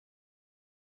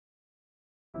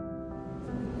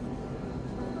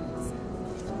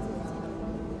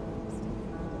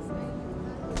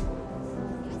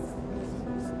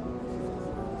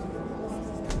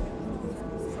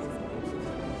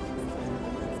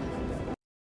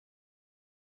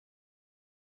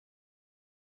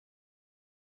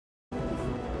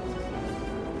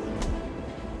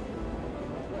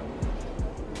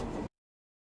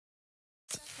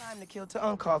Time to kill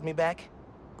Tung calls me back.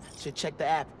 Should check the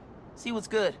app. See what's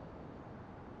good.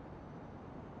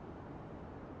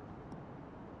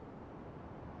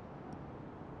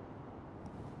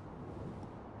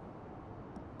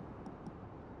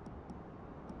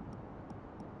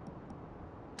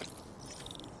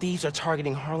 Thieves are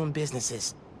targeting Harlem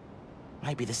businesses.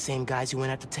 Might be the same guys who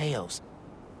went after Teos.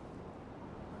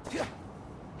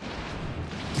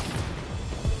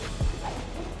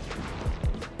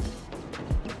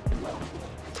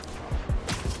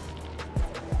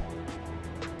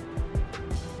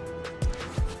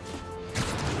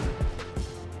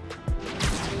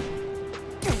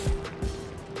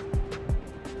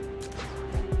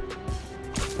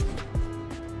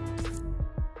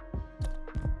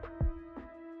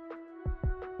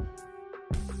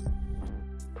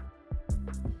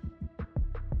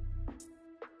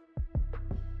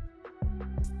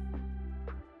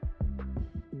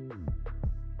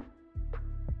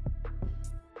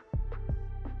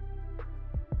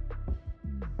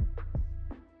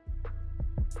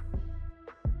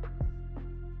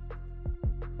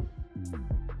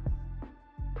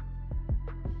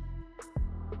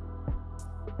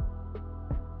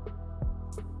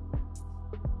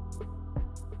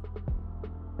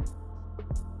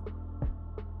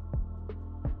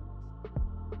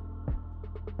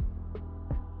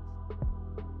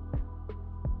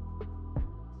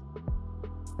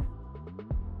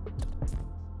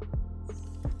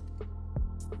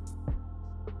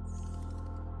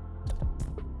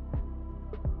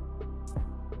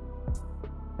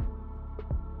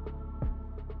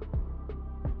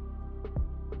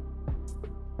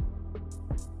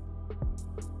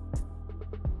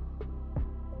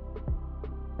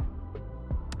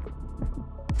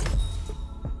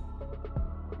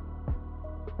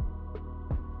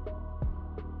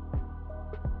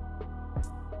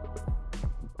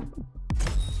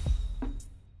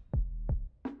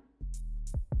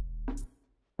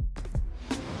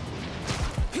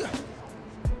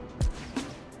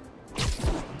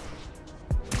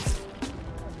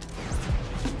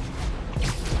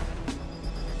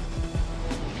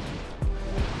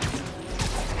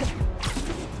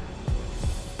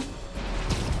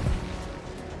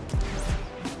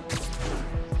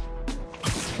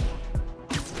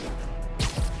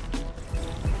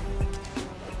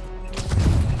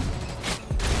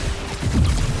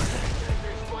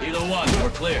 We're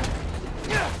clear.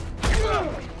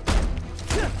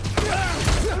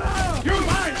 You're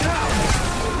mine now!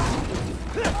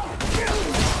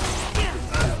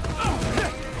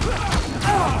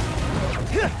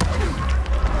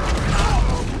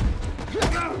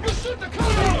 You shouldn't have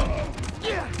come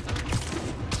here!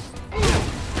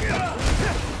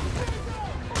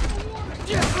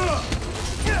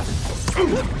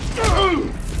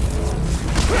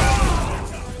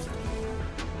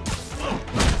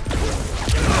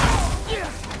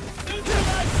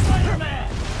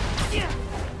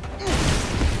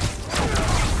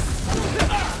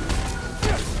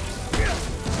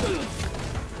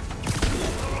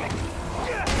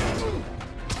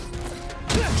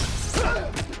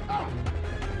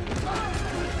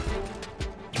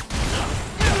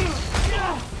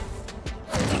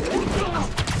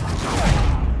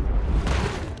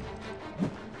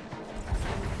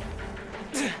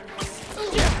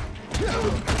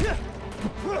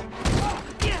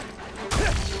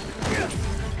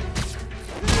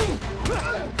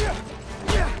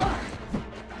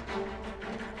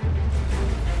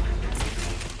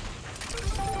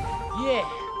 Yeah,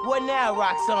 what now,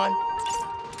 Roxanne?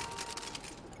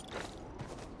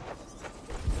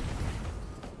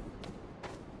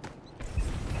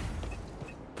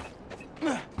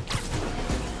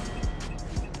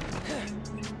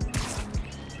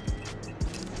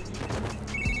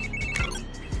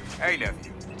 Hey,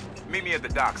 nephew. Meet me at the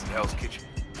docks in Hell's Kitchen.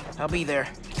 I'll be there.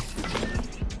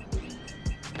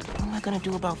 What am I gonna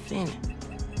do about Finn?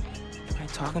 Try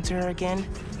talking to her again?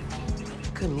 I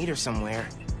could meet her somewhere.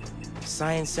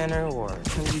 Science Center or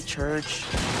Trinity Church.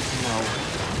 No.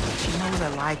 She knows I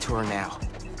lied to her now.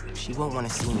 She won't want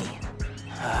to see me.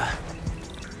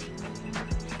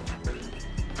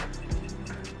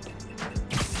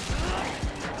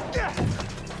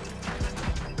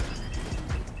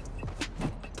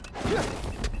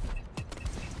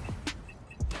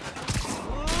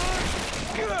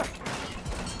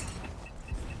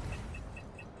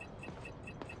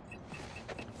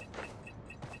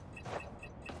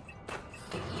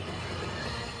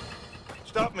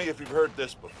 Stop me if you've heard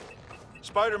this before.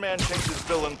 Spider-Man chases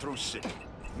villain through city.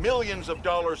 Millions of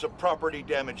dollars of property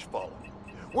damage follow.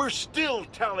 We're still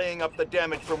tallying up the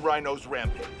damage from Rhino's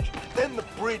rampage. Then the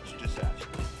bridge disaster.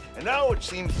 And now it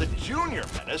seems the Junior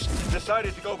Menace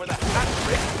decided to go for the hat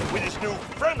trick with his new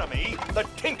frenemy, the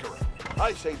Tinkerer.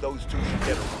 I say those two should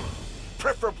get a room,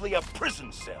 preferably a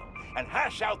prison cell, and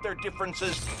hash out their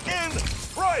differences in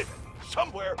private,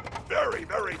 somewhere very,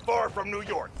 very far from New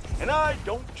York. And I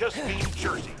don't just mean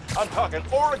Jersey. I'm talking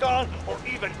Oregon or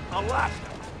even Alaska.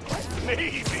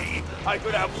 Maybe I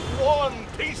could have one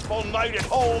peaceful night at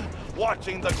home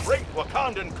watching the great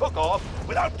Wakandan cook-off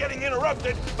without getting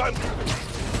interrupted by...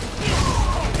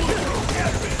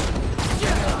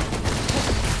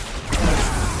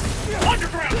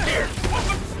 Underground here!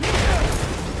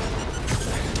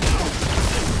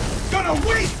 Gonna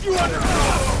waste you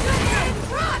underground!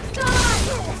 Rockstar!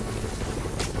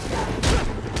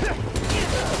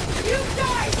 You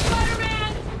die,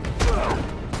 Spider-Man!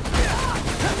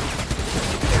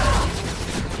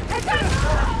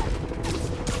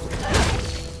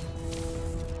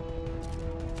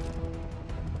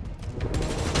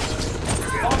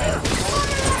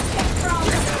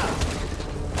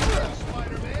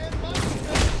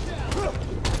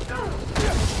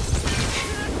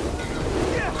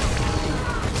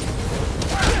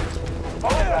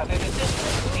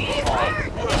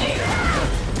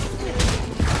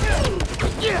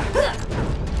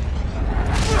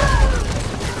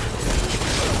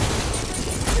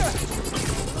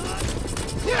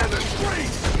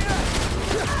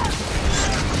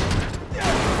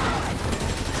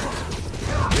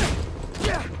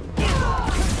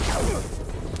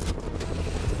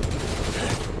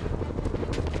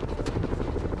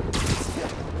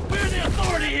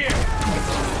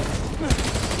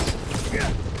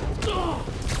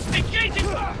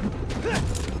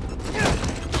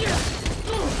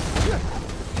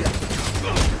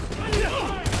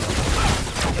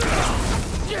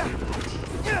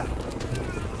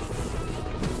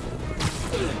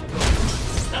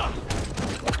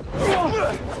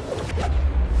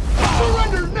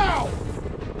 Surrender now!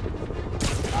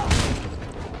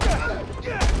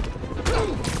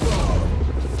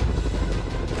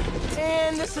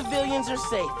 And the civilians are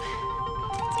safe.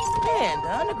 Man,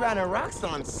 the underground and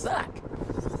Roxxon suck.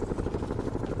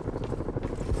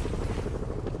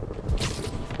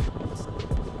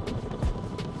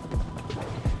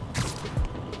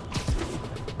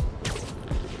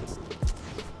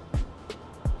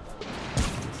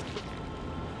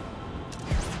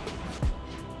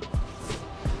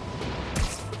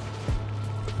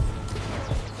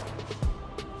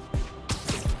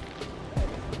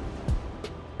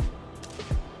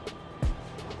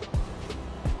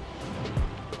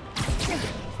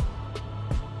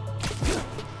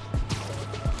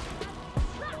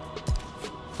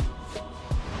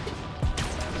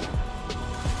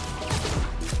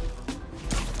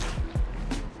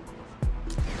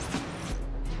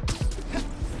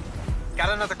 Got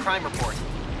another crime report.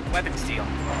 Weapon steal.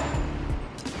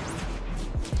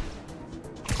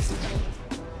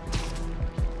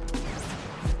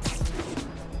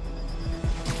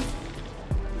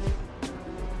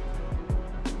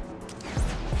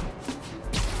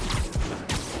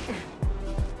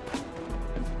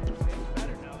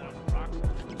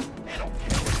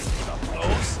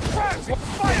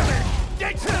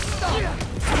 Get to the stop! I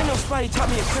didn't know Spidey taught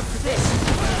me a trick for this.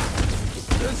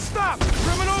 Stop,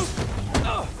 criminals!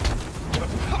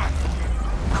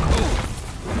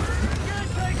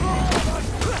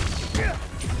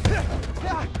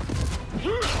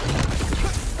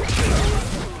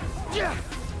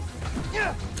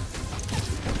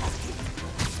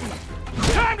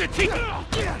 Time to teach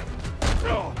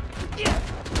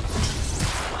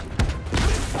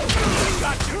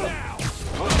got you now!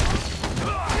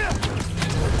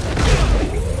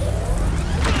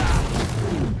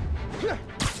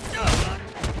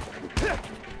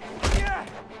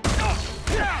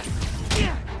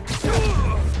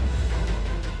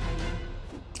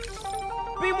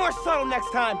 Be more subtle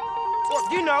next time.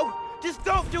 Or, you know, just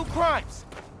don't do crimes.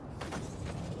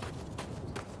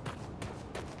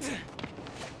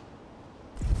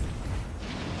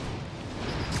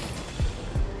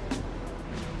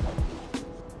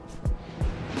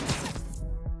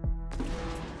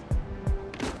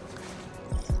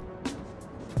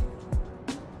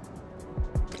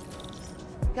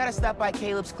 Gotta stop by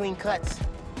Caleb's Clean Cuts.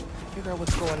 Figure out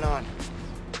what's going on.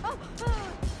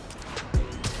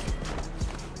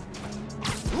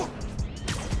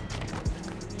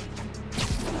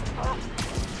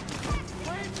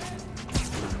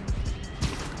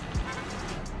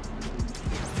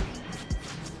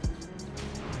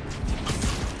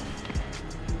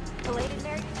 Belated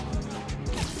Merry...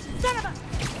 Son of a...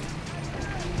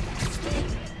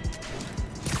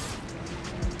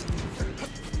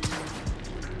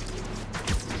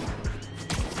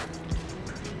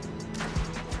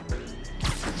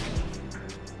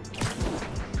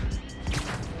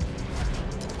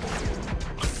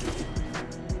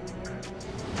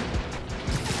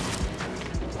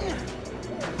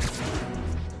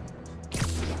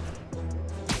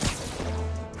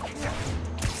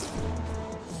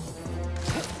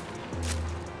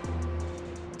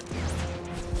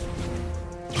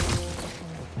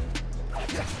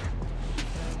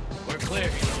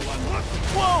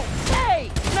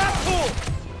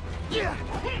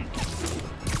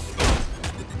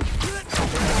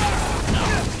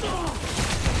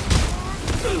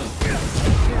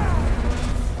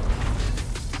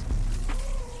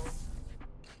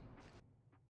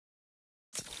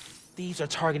 thieves are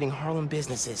targeting Harlem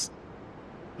businesses.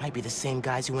 Might be the same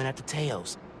guys who went after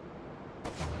Teos.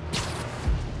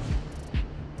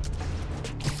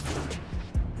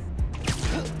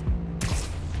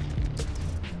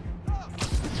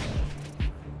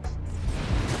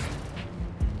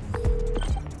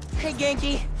 Hey,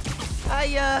 Genki.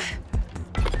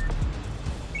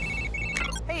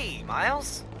 Hey,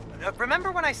 Miles.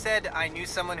 Remember when I said I knew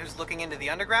someone who's looking into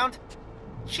the underground?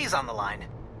 She's on the line.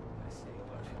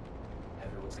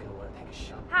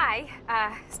 Hi,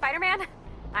 Spider-Man?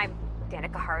 I'm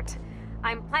Danica Hart.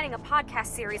 I'm planning a podcast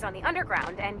series on the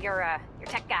underground, and your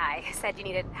tech guy said you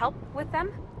needed help with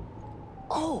them?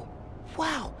 Oh,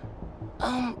 wow.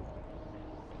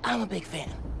 I'm a big fan.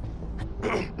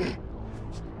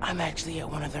 I'm actually at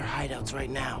one of their hideouts right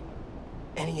now.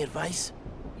 Any advice?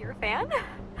 You're a fan?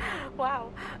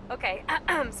 Wow. Okay,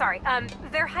 sorry.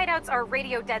 Their hideouts are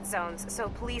radio dead zones, so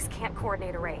police can't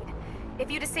coordinate a raid. If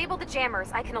you disable the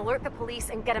jammers, I can alert the police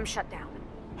and get them shut down.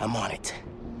 I'm on it.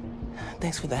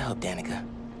 Thanks for the help, Danica.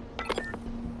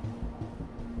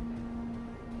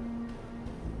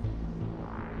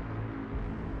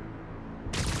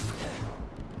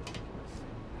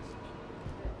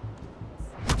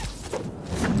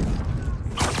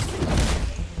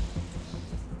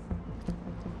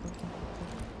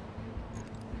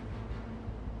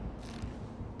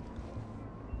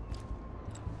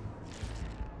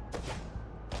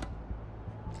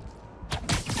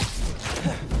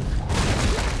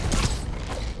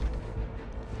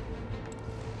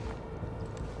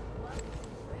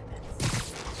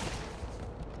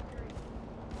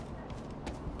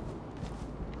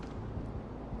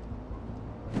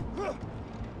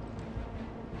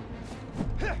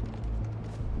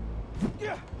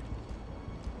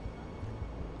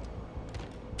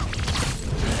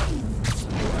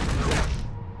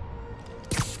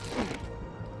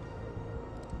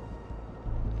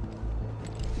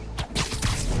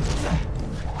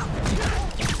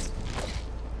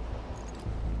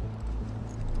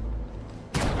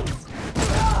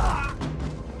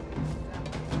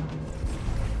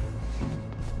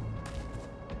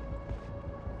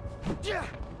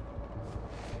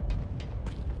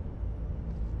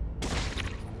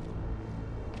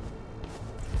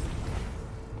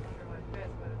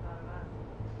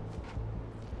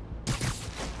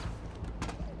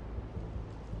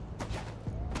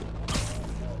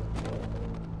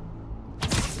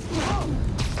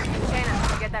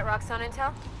 Shayna, you get that Roxxon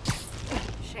intel?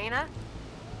 Shayna?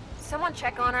 Someone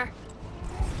check on her.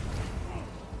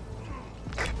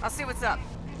 I'll see what's up.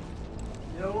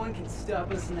 No one can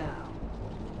stop us now.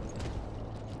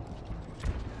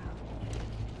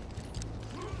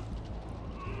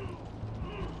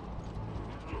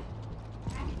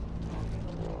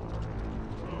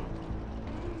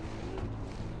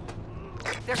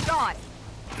 They're gone.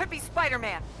 Could be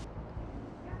Spider-Man.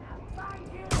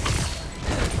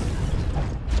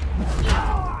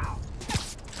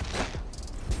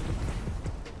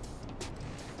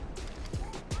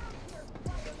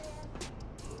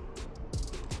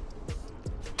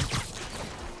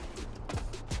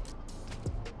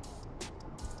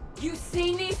 You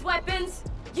seen these weapons?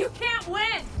 You can't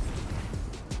win!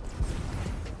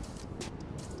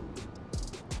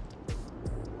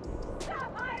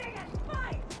 Stop hiding and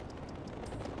fight!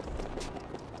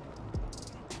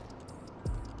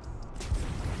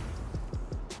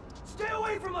 Stay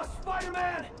away from us,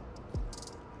 Spider-Man!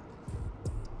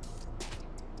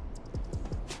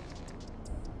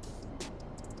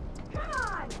 Come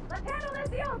on! Let's handle this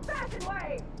the old-fashioned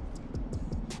way!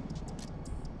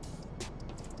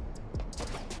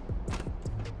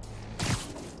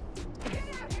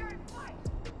 Get out here and fight!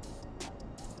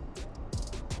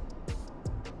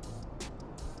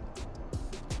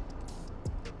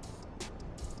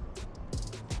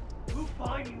 Who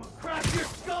binding will crack your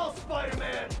skull,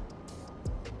 Spider-Man!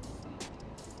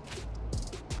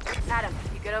 Adam,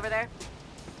 you good over there?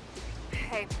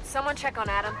 Hey, someone check on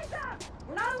Adam. Rise up!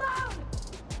 We're not alone!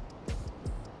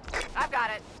 I've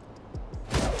got it.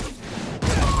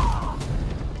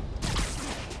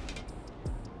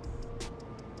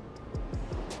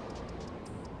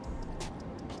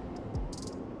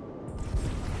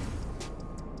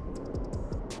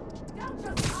 Don't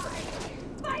just hide!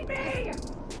 Fight me!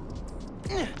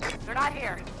 They're not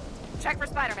here. Check for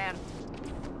Spider-Man.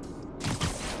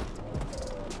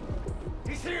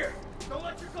 He's here! Don't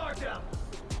let your guard down!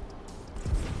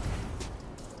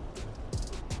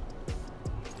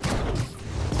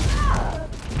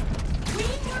 We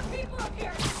need more people up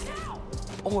here! Now!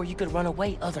 Or you could run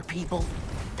away, other people.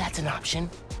 That's an option.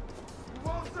 You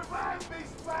won't survive me,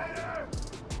 Spider!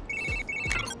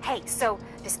 Hey, so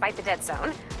despite the dead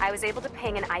zone, I was able to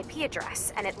ping an IP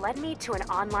address, and it led me to an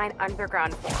online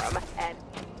underground forum, and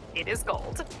it is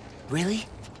gold. Really?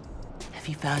 Have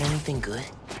you found anything good?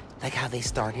 Like how they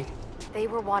started? They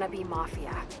were wannabe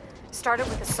mafia. Started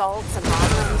with assaults and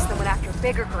robberies, then went after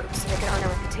bigger groups so they could earn a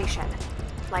reputation.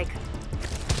 Like,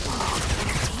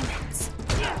 demons.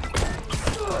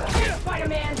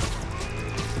 Spider-Man!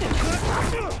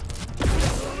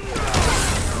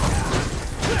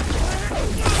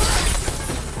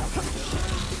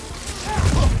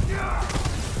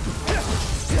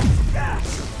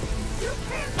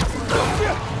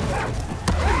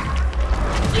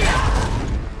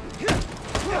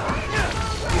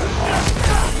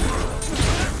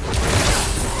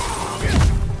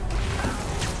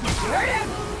 Hurt him!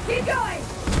 Keep going!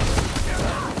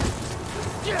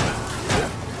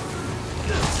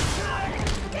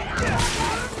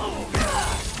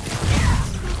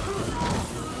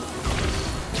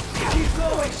 Keep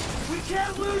going! We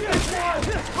can't lose this one!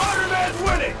 Spider-Man's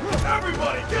winning!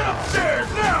 Everybody, get upstairs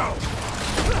now!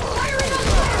 Firing on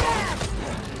Spider-Man!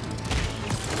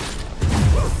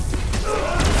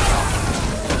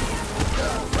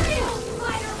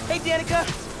 Hey, Danica.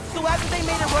 So after they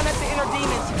made a run at the inner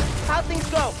demons, how'd things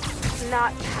go?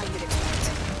 not how you'd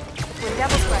expect. When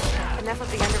Devil's Rush, enough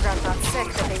of the underground got sick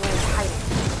that they went into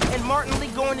hiding. And Martin Lee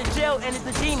going to jail ended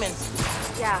the demons.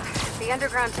 Yeah, the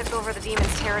underground took over the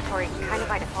demons' territory kind of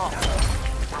by default.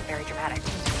 Not very dramatic.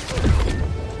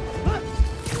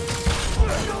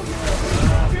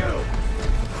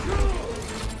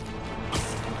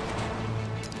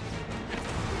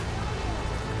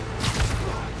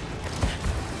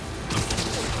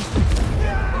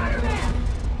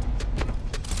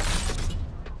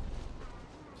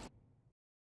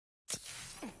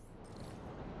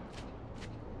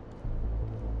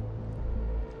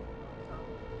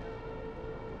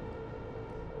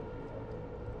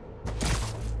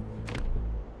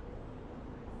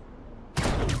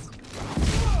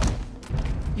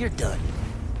 You're done.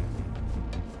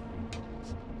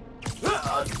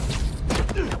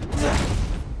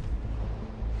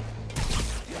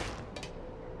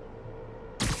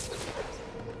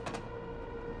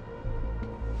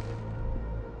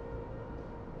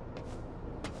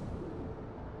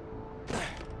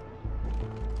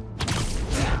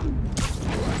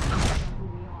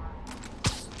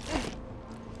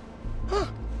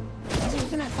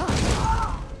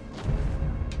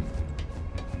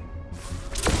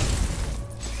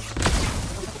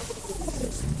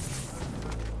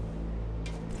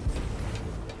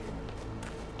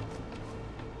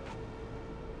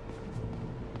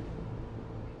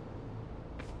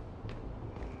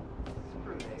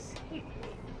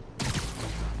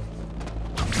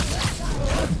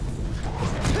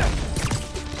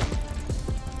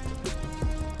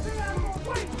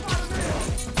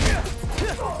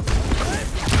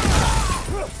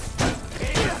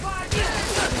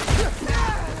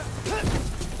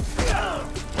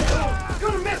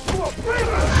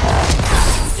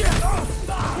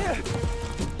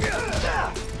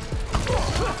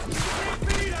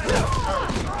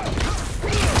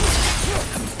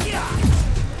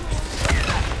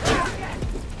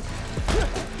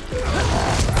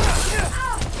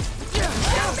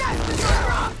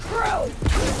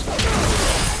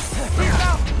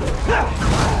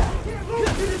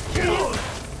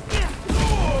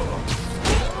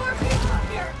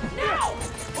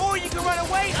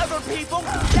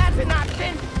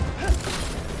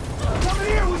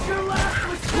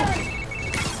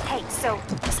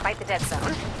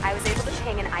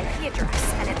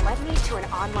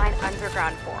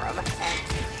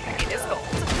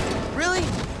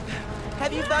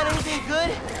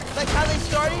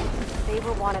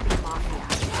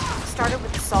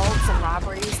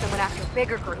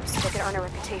 Bigger groups so they could earn a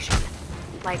reputation.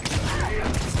 Like, the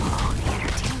inner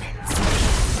demons.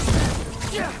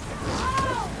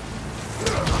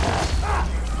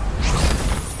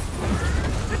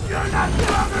 You're not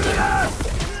stronger than us!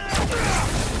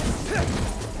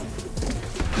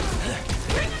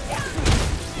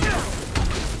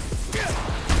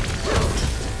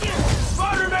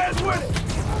 Spider-Man's winning!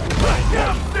 Get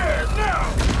upstairs now!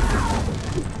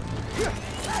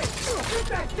 Get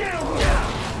back down here!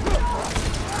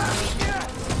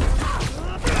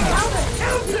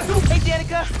 Hey,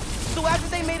 Danica. So after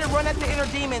they made a run at the inner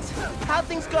demons, how'd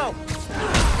things go?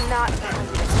 Not how you'd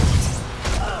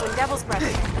expect. When Devil's Breath,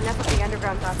 enough of the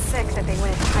underground got sick that they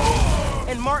went into hiding.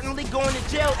 And Martin Lee going to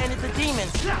jail ended the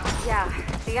demons. Yeah,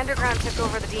 the underground took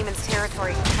over the demons'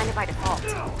 territory kind of by default.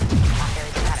 Not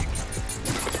very dramatic.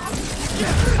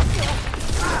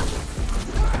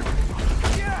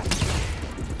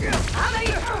 Get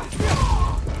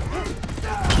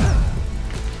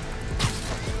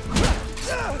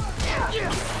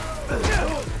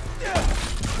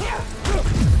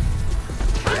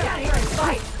out here and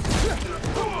fight!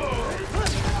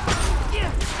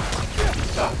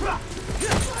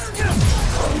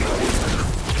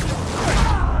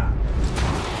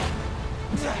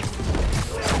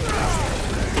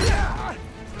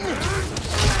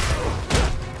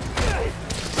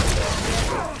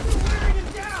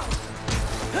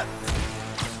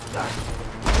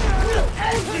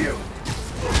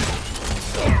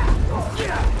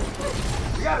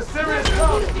 We got a serious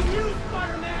problem. You,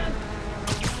 Spider-Man!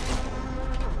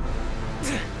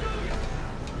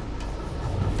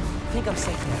 I think I'm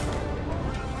safe now.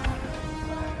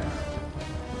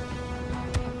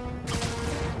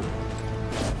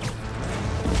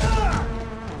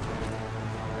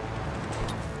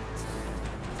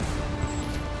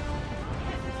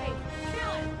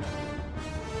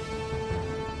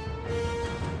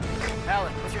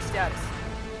 Alan, what's your status?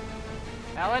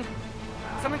 Alan?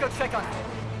 Someone go check on him.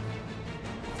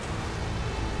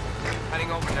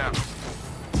 Heading over now.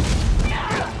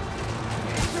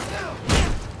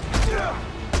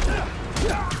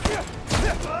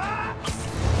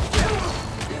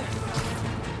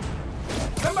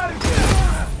 Somebody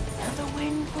Another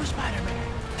win for Spider-Man.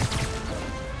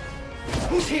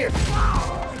 Who's here? Come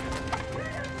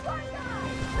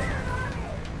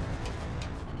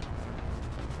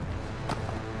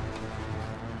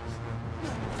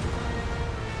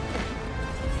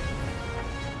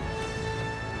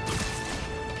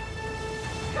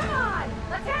on!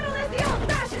 Let's handle this the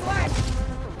old-fashioned way!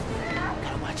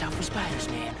 Gotta watch out for spiders,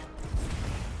 man.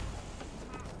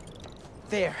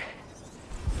 There.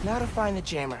 Now to find the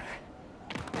jammer.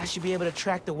 I should be able to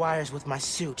track the wires with my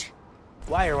suit.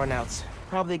 Wire runouts.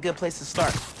 Probably a good place to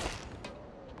start.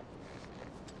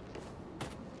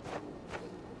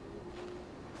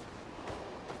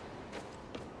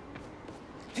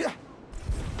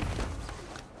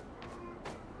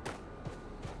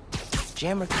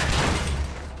 Jammer.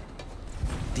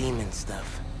 Demon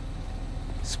stuff.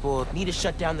 Spoiled. Need to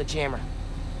shut down the jammer.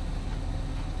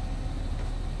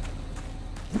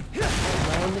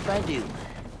 Mind if I do?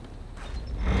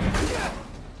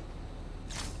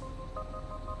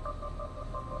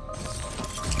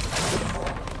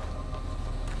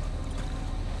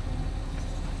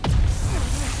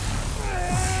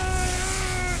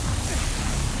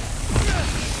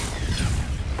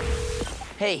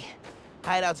 Hey,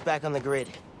 hideout's back on the grid.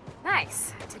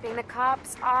 Nice. Tipping the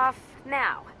cops off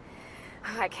now.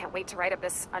 I can't wait to write up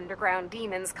this underground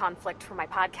demons conflict for my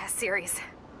podcast series.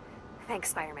 Thanks,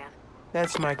 Spider-Man.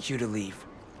 That's my cue to leave.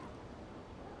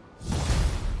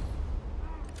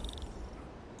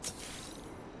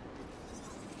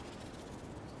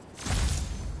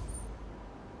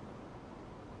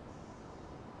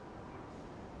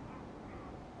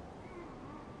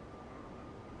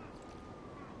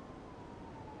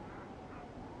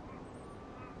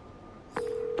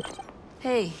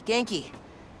 Hey, Genki.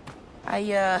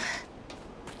 I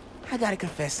gotta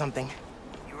confess something.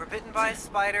 You were bitten by a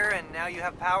spider and now you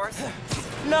have powers?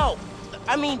 No!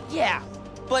 I mean, yeah.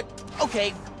 But,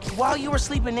 okay, while you were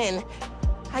sleeping in,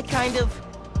 I kind of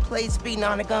played Speed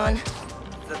Nonagon.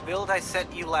 The build I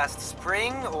sent you last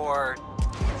spring, or...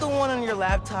 The one on your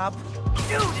laptop.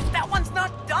 Dude, that one's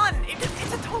not done!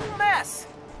 It's a total mess!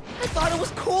 I thought it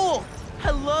was cool! I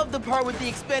love the part with the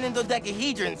expanded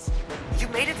dodecahedrons. You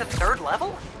made it to 3rd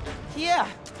level? Yeah.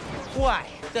 Why?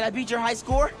 Did I beat your high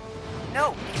score?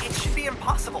 No, it should be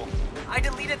impossible. I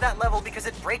deleted that level because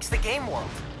it breaks the game world.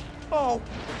 Oh.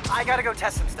 I gotta go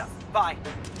test some stuff. Bye.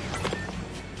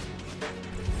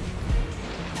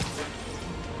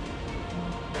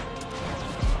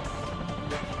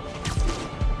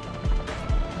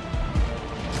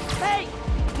 Hey!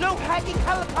 No hacking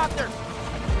helicopters!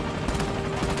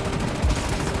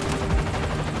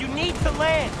 You need to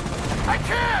land! I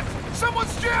can't!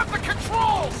 Someone's jammed the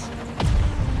controls!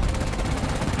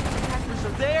 Hackers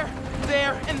are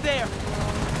there, and there.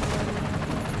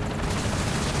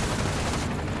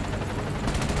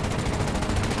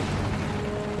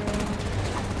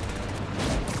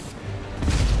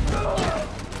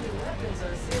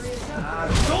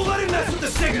 Don't let him mess with the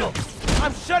signal!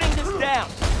 I'm shutting this down!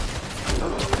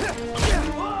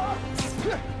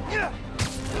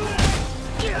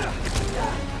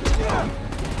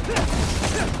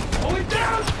 Hold it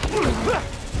down!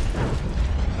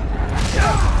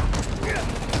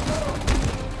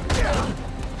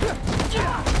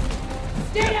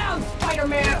 Stay down,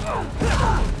 Spider-Man!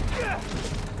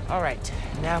 All right,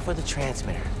 now for the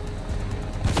transmitter.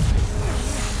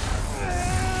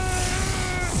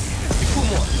 Two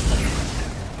more.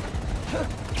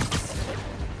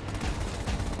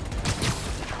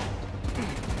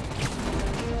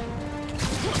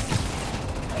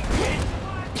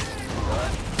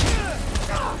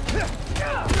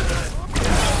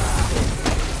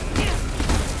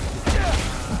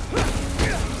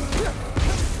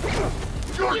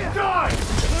 You're done!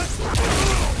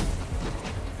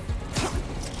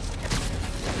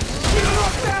 Get him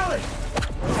up, Sally!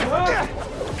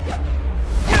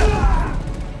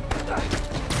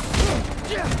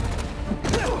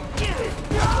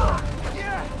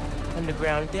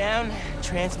 Underground down,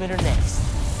 transmitter next.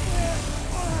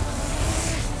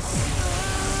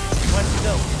 One to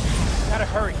go. Gotta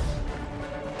hurry.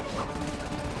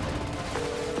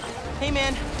 Hey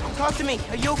man, talk to me.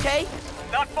 Are you okay?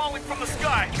 Not falling from the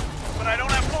sky, but I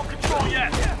don't have full control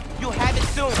yet. You'll have it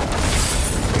soon.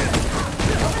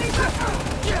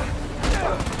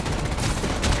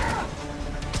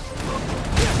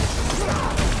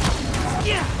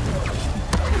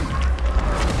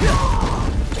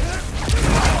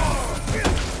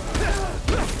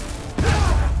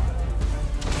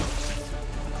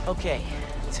 Okay,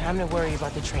 time to worry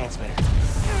about the transmitter.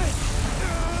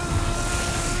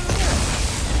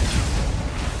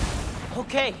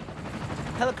 Okay,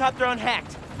 helicopter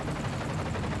unhacked.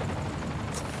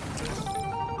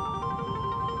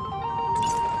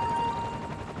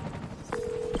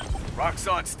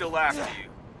 Roxxon's still after you.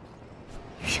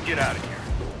 You should get out of here.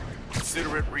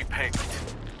 Consider it repayment.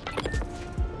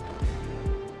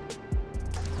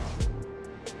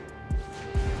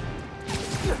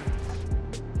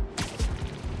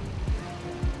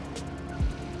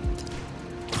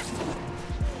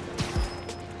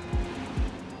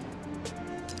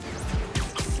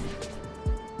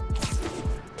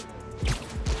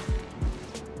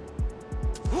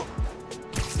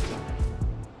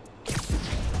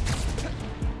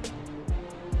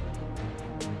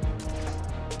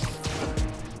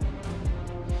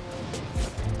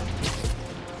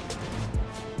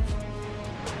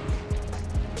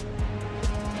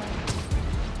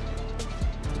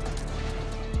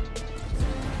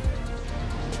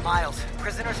 Miles,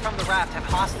 prisoners from the raft have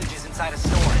hostages inside a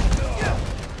store.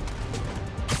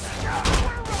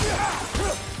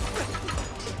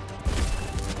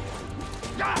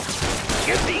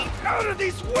 Get me out of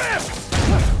these whips!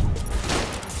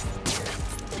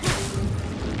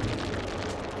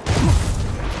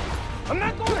 I'm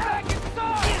not going back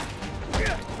inside!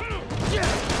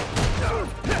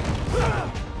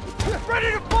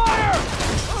 Ready to fire!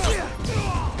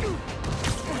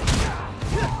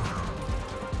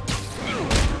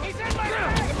 He's in my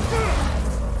bag!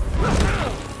 Need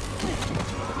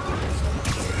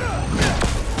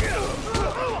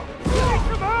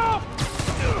some help!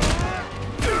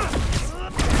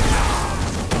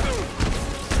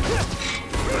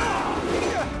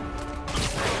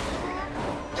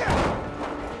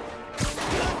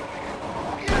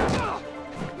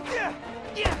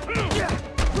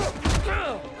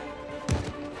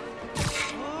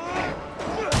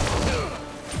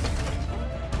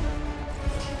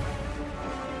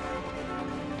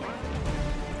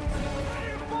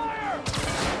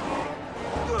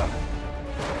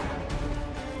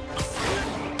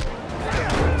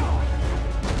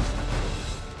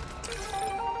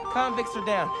 Convicts are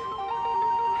down.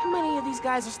 How many of these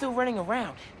guys are still running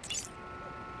around?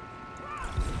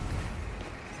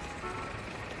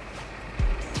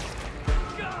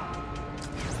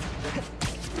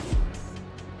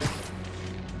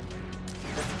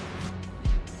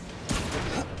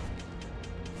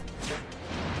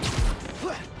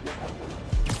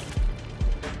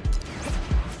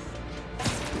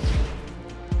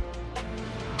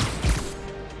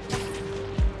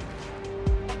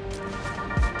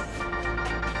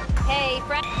 Hey,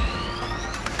 friend.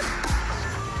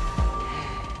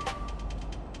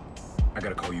 I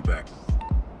gotta call you back.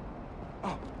 Oh.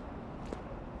 All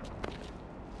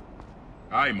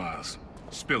right, Miles.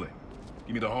 Spill it.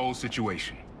 Give me the whole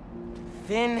situation.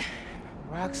 Finn,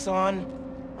 Roxxon,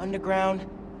 Underground.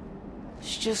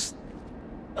 It's just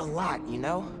a lot, you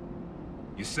know?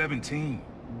 You're 17.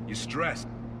 You're stressed.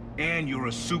 And you're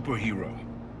a superhero.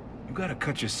 You gotta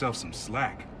cut yourself some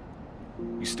slack.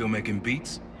 You still making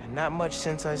beats? Not much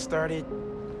since I started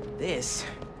this.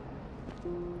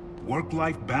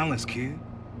 Work-life balance, kid.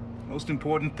 Most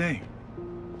important thing.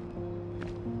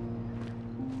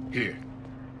 Here.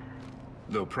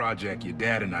 Little project your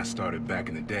dad and I started back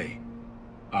in the day.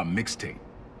 Our mixtape.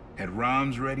 Had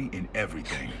rhymes ready and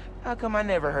everything. How come I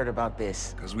never heard about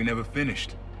this? Cause we never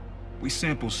finished. We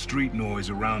sampled street noise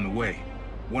around the way.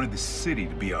 Wanted the city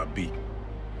to be our beat.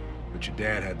 But your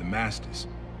dad had the masters.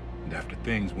 And after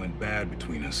things went bad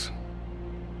between us.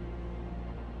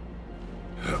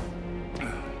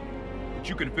 But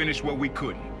you can finish what we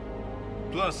couldn't.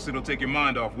 Plus, it'll take your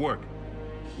mind off work.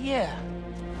 Yeah.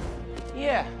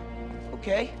 Yeah.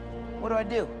 Okay. What do I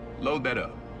do? Load that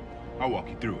up. I'll walk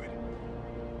you through it.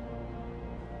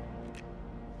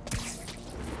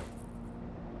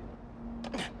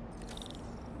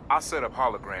 I'll set up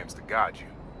holograms to guide you.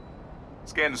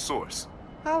 Scan the source.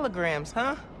 Holograms,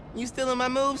 huh? You stealing my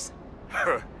moves?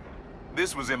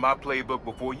 This was in my playbook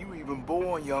before you even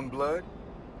born, young blood.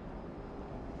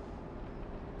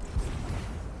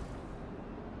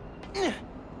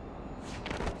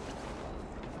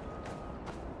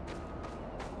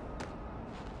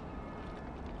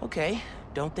 Okay,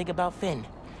 don't think about Finn.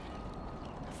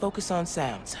 Focus on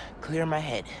sounds. Clear my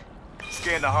head.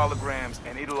 Scan the holograms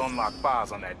and it'll unlock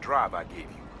files on that drive I gave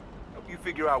you. Help you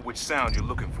figure out which sound you're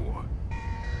looking for.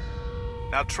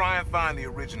 Now try and find the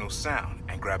original sound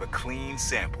and grab a clean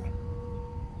sample.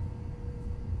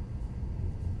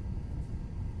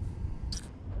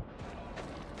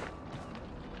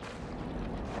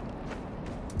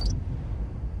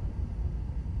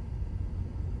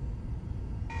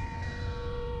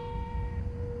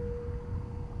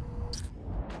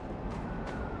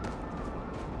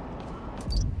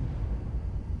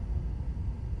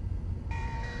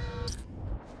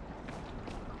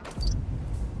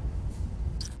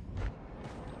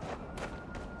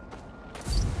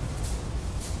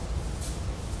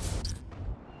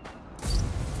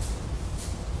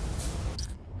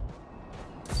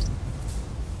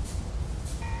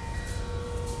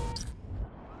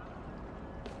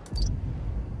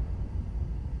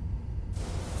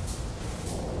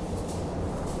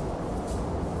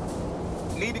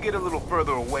 Need to get a little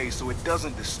further away so it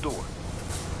doesn't distort.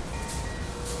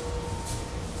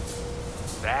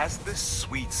 That's the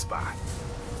sweet spot.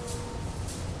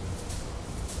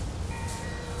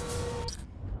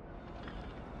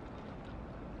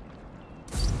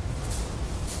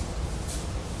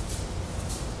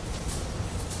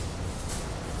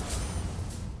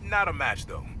 Not a match,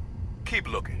 though. Keep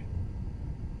looking.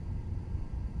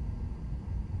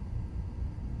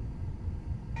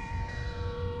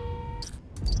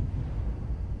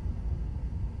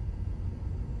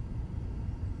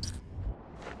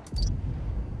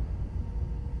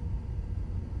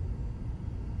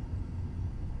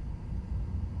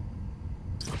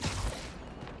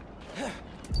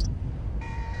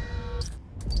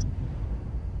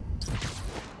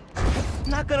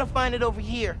 Not gonna find it over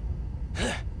here.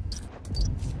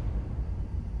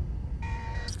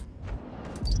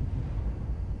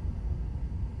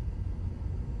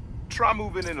 Try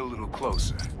moving in a little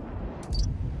closer.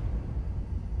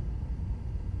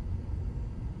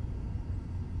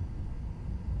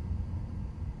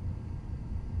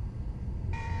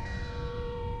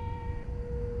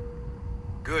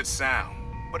 Good sound,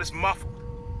 but it's muffled.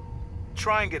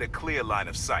 Try and get a clear line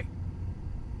of sight.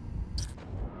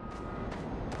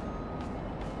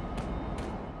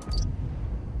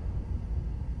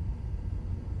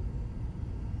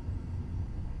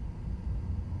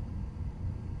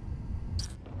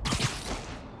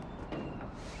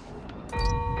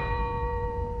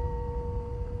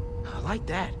 I like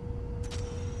that.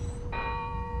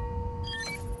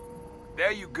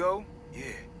 There you go.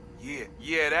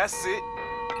 Yeah, that's it.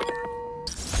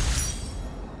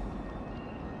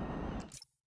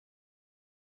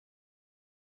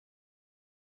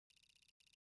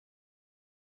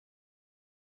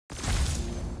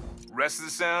 Rest of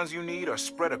the sounds you need are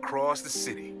spread across the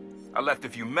city. I left a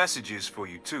few messages for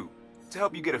you, too, to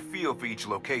help you get a feel for each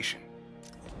location.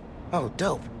 Oh,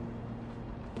 dope.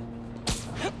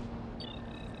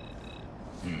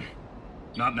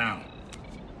 Not now.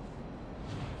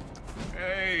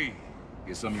 Hey,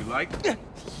 get something you like?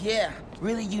 Yeah,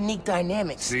 really unique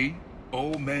dynamics. See?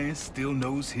 Old man still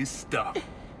knows his stuff.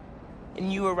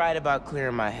 And you were right about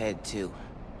clearing my head, too.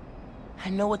 I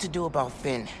know what to do about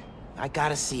Finn. I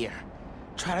gotta see her.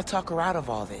 Try to talk her out of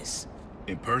all this.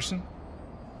 In person?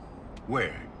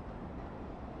 Where?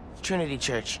 Trinity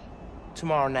Church.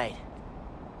 Tomorrow night.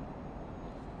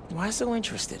 Why so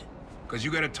interested? Because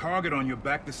you got a target on your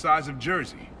back the size of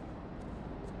Jersey.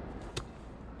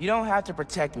 You don't have to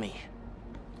protect me.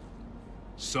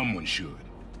 Someone should.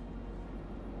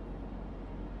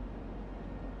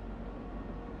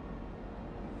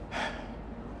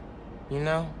 You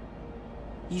know,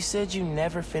 you said you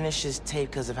never finished this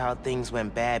tape because of how things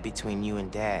went bad between you and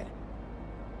Dad.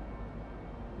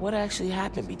 What actually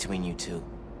happened between you two?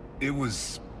 It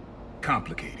was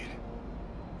complicated.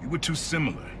 We were too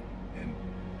similar and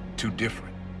too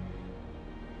different.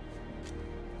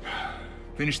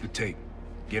 Finish the tape.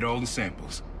 Get all the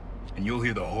samples, and you'll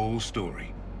hear the whole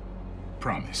story.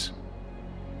 Promise.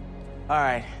 All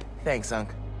right. Thanks, Unc.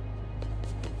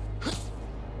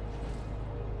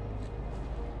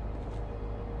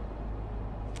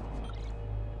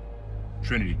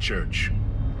 Trinity Church.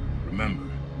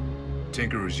 Remember,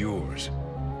 Tinker is yours,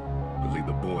 but leave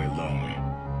the boy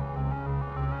alone.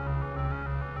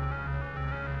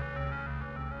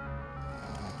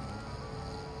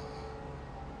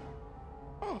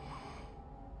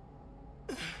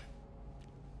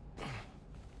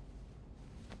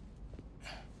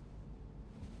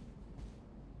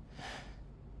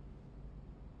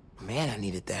 Man, I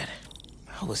needed that.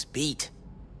 I was beat.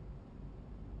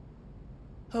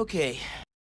 Okay.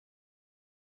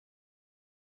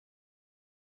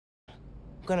 I'm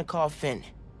gonna call Finn.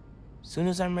 Soon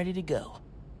as I'm ready to go.